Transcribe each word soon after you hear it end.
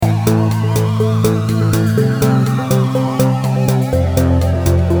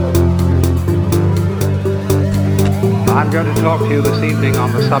talk to you this evening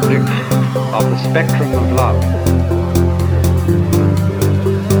on the subject of the spectrum of love.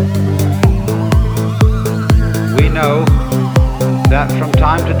 We know that from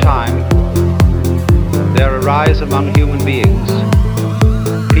time to time there arise among human beings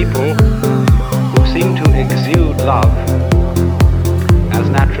people who seem to exude love as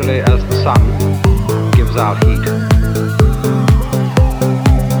naturally as the sun gives out heat.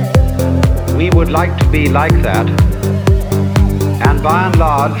 We would like to be like that, and by and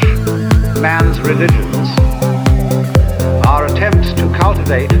large, man's religions are attempts to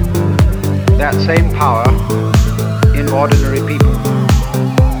cultivate that same power in ordinary people.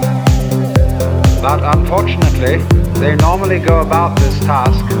 But unfortunately, they normally go about this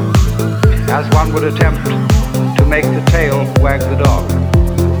task as one would attempt to make the tail wag the dog.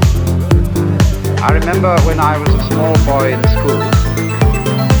 I remember when I was a small boy in school,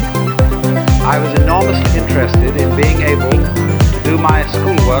 I was enormously interested in being able to do my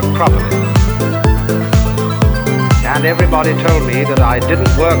schoolwork properly. And everybody told me that I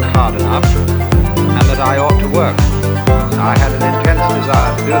didn't work hard enough and that I ought to work. I had an intense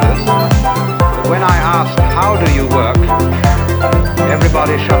desire to do this, but when I asked, how do you work,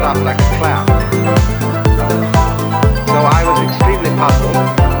 everybody shut up like a clam. So I was extremely puzzled,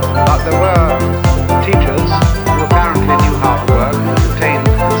 but there were teachers who apparently knew how to work and attained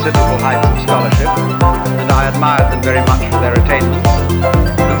considerable heights of scholarship, and I admired them very much for their attainments.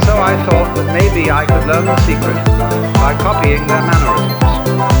 And so I thought that maybe I could learn the secret by copying their mannerisms.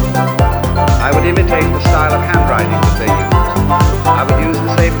 I would imitate the style of handwriting that they used. I would use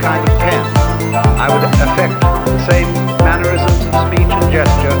the same kind of pen. I would affect the same mannerisms of speech and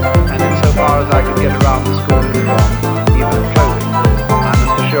gesture, and insofar as I could get around the school uniform, even of clothing. I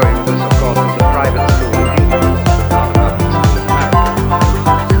must assure you this, of course, was a private school in England, not a public school in America.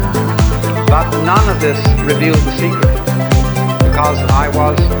 But none of this revealed the secret, because I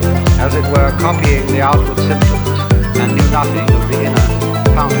was, as it were, copying the outward symptoms and knew nothing of the inner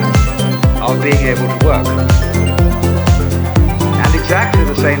fountain of being able to work. And exactly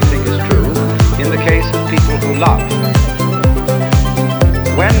the same thing is true in the case of people who love.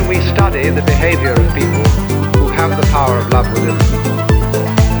 When we study the behavior of people who have the power of love within them,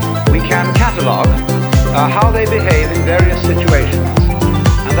 we can catalogue how they behave in various situations,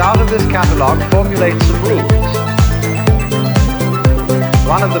 and out of this catalogue formulate some rules.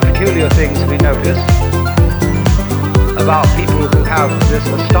 One of the peculiar things we notice about people who have this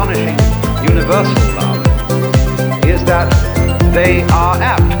astonishing universal love is that they are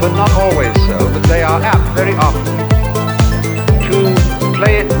apt, but not always so, but they are apt very often to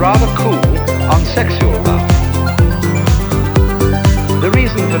play it rather cool on sexual love. The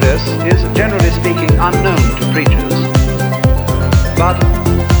reason for this is, generally speaking, unknown to preachers, but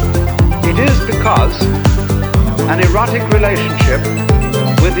it is because an erotic relationship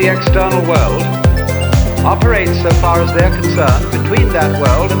with the external world operates, so far as they're concerned, between that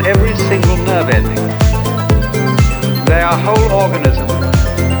world and every single nerve ending. Their whole organism,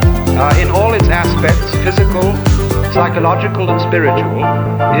 in all its aspects, physical, psychological and spiritual,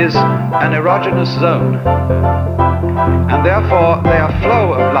 is an erogenous zone. And therefore their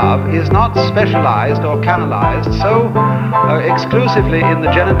flow of love is not specialized or canalized so exclusively in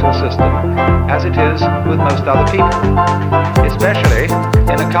the genital system as it is with most other people, especially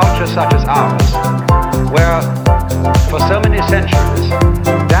in a culture such as ours, where for so many centuries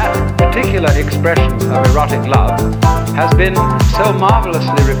that particular expression of erotic love has been so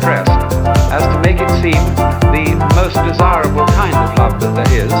marvelously repressed as to make it seem the most desirable kind of love that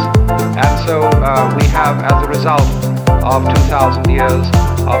there is. And so we have, as a result of 2,000 years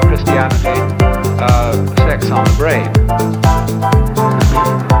of Christianity, sex on the brain.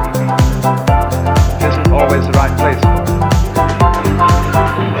 It isn't always the right place for it.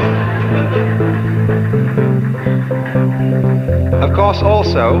 Of course,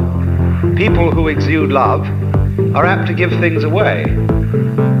 also, people who exude love are apt to give things away.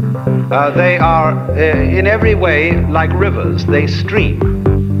 They are, in every way, like rivers. They stream.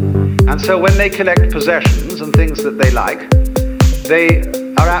 And so when they collect possessions and things that they like, they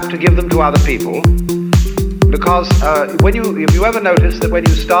are apt to give them to other people. Because if you ever notice that when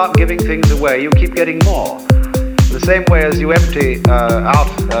you start giving things away, you keep getting more. The same way as you empty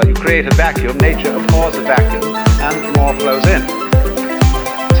you create a vacuum, nature abhors a vacuum, and more flows in.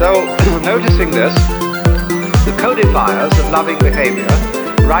 So, noticing this, the codifiers of loving behavior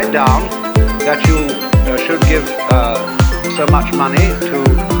write down that you should give so much money to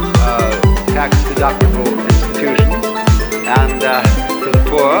tax-deductible institutions and to the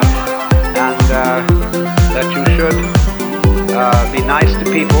poor, and that you should be nice to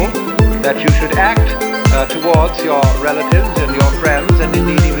people, that you should act towards your relatives and your friends and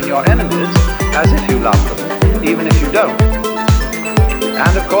indeed even your enemies as if you love them, even if you don't.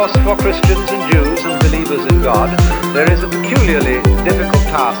 And of course, for Christians and Jews and believers in God, there is a peculiarly difficult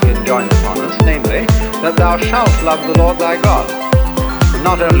task enjoined upon us, namely, that thou shalt love the Lord thy God.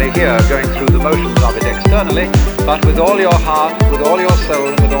 Not only here, going through the motions of it externally, but with all your heart, with all your soul,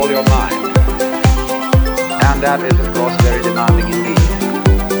 and with all your mind. And that is, of course, very demanding indeed.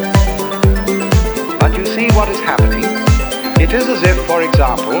 But you see what is happening. It is as if, for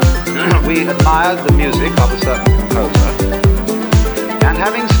example, we admired the music of a certain composer, and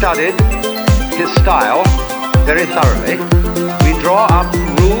having studied his style very thoroughly, we draw up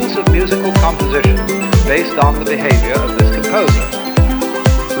rules of musical composition based on the behavior of this composer.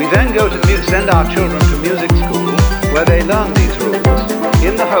 We then go to send our children to music school, where they learn these rules,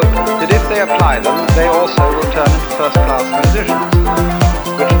 in the hope that if they apply them, they also will turn into first-class musicians,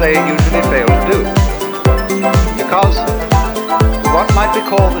 which they usually fail to do. Because what might be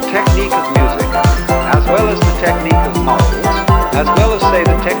called the technique of music, as well as the technique of morals, as well as, say,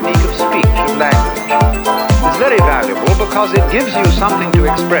 the technique of speech, of language, is very valuable because it gives you something to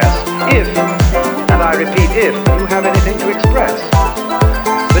express if, and I repeat, if you have anything to express.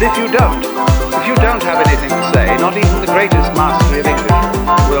 But if you don't have anything to say, not even the greatest mastery of English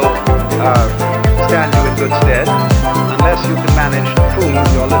will stand you in good stead unless you can manage to fool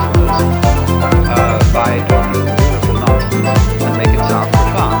your listeners by talking beautiful nonsense and make it sound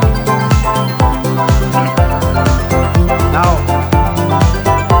profound. Now,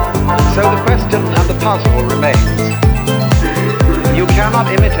 so the question and the puzzle remains. You cannot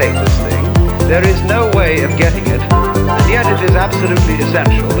imitate this thing. There is no way of getting it, and yet it is absolutely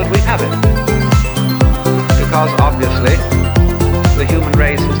essential that we have it. Because obviously, the human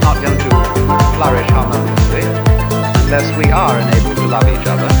race is not going to flourish harmoniously unless we are enabled to love each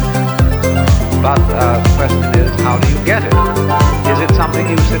other. But the question is, how do you get it? Is it something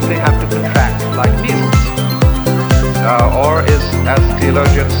you simply have to contract like measles? Or is, as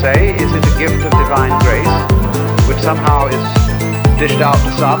theologians say, is it a gift of divine grace, which somehow is dished out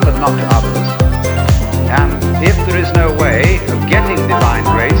to some but not to others? And if there is no way of getting divine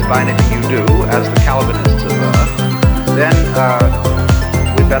grace by anything you do, as the Calvinists aver, then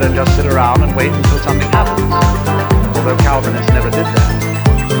we'd better just sit around and wait until something happens. Although Calvinists never did that.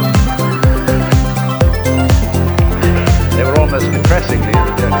 They were almost depressingly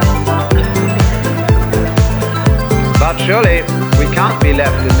energetic. But surely we can't be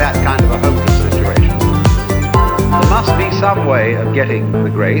left in that kind of a hopeless situation. There must be some way of getting the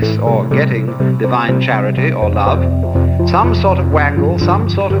grace, or getting divine charity or love, some sort of wangle, some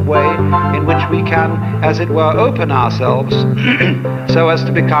sort of way in which we can, as it were, open ourselves so as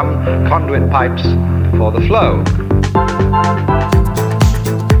to become conduit pipes for the flow.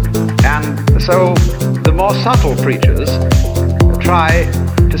 And so the more subtle preachers try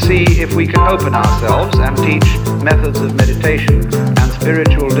to see if we can open ourselves and teach methods of meditation and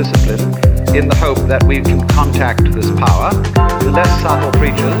spiritual discipline in the hope that we can contact this power. The less subtle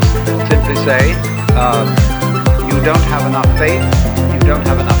preachers simply say, you don't have enough faith, you don't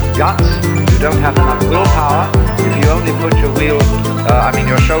have enough guts, you don't have enough willpower. If you only put your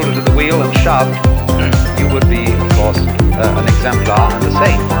your shoulder to the wheel and shoved, you would be, of course, an exemplar and a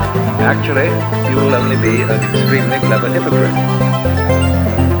saint. Actually, you will only be an extremely clever hypocrite.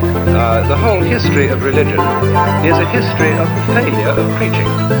 The whole history of religion is a history of the failure of preaching.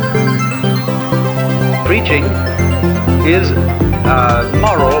 Preaching is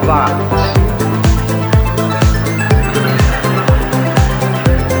moral violence.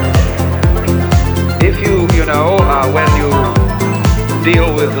 If when you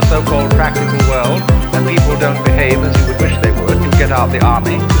deal with the so-called practical world and people don't behave as you would wish they would, you get out the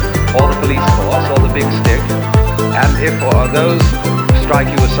army or the police force or the big stick, and if those strike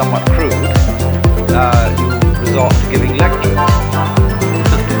you as somewhat crude, you resort to giving lectures.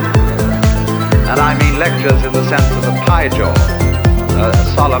 And I mean lectures in the sense of a pie jaw, a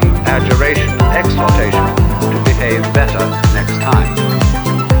solemn adjuration and exhortation to behave better next time.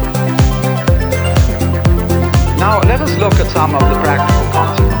 Now let us look at some of the practical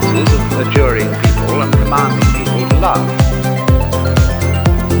consequences of adjuring people and commanding people to love.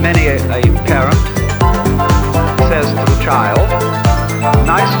 Many a parent says to the child,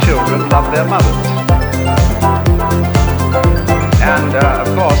 nice children love their mothers. And of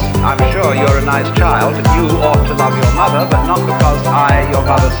course, I'm sure you're a nice child and you ought to love your mother, but not because I, your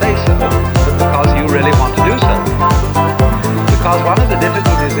mother, say so, but because you really want to do so. Because one of the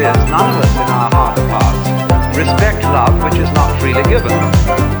difficulties is none of us in our heart of hearts respect love which is not freely given.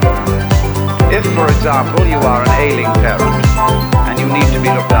 If, for example, you are an ailing parent and you need to be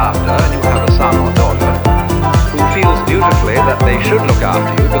looked after and you have a son or daughter, feels dutifully that they should look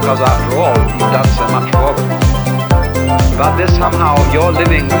after you because after all you've done so much for them. But this somehow, your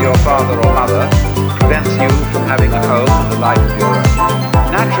living with your father or mother prevents you from having a home and a life of your own.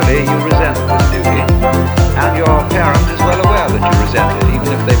 Naturally, you resent this duty, and your parent is well aware that you resent it, even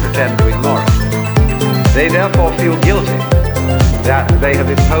if they pretend to ignore it. They therefore feel guilty that they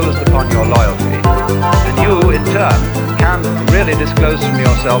have imposed upon your loyalty, and you, in turn, can really disclose from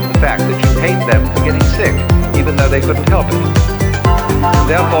yourself the fact that you hate them for getting sick, even though they couldn't help it.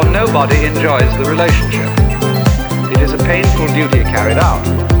 Therefore, nobody enjoys the relationship. It is a painful duty carried out.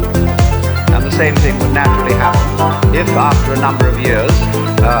 And the same thing would naturally happen if, after a number of years,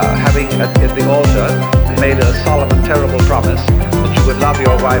 having at the altar made a solemn and terrible promise that you would love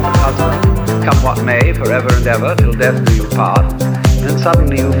your wife and husband, come what may, forever and ever, till death do you part, and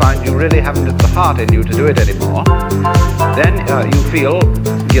suddenly you find you really haven't the heart in you to do it anymore, then you feel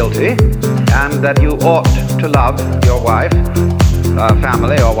guilty, and that you ought to love your wife,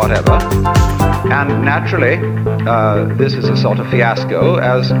 family, or whatever. And naturally, this is a sort of fiasco,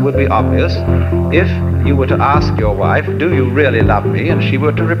 as would be obvious, if you were to ask your wife, do you really love me? And she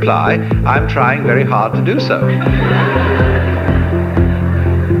were to reply, I'm trying very hard to do so.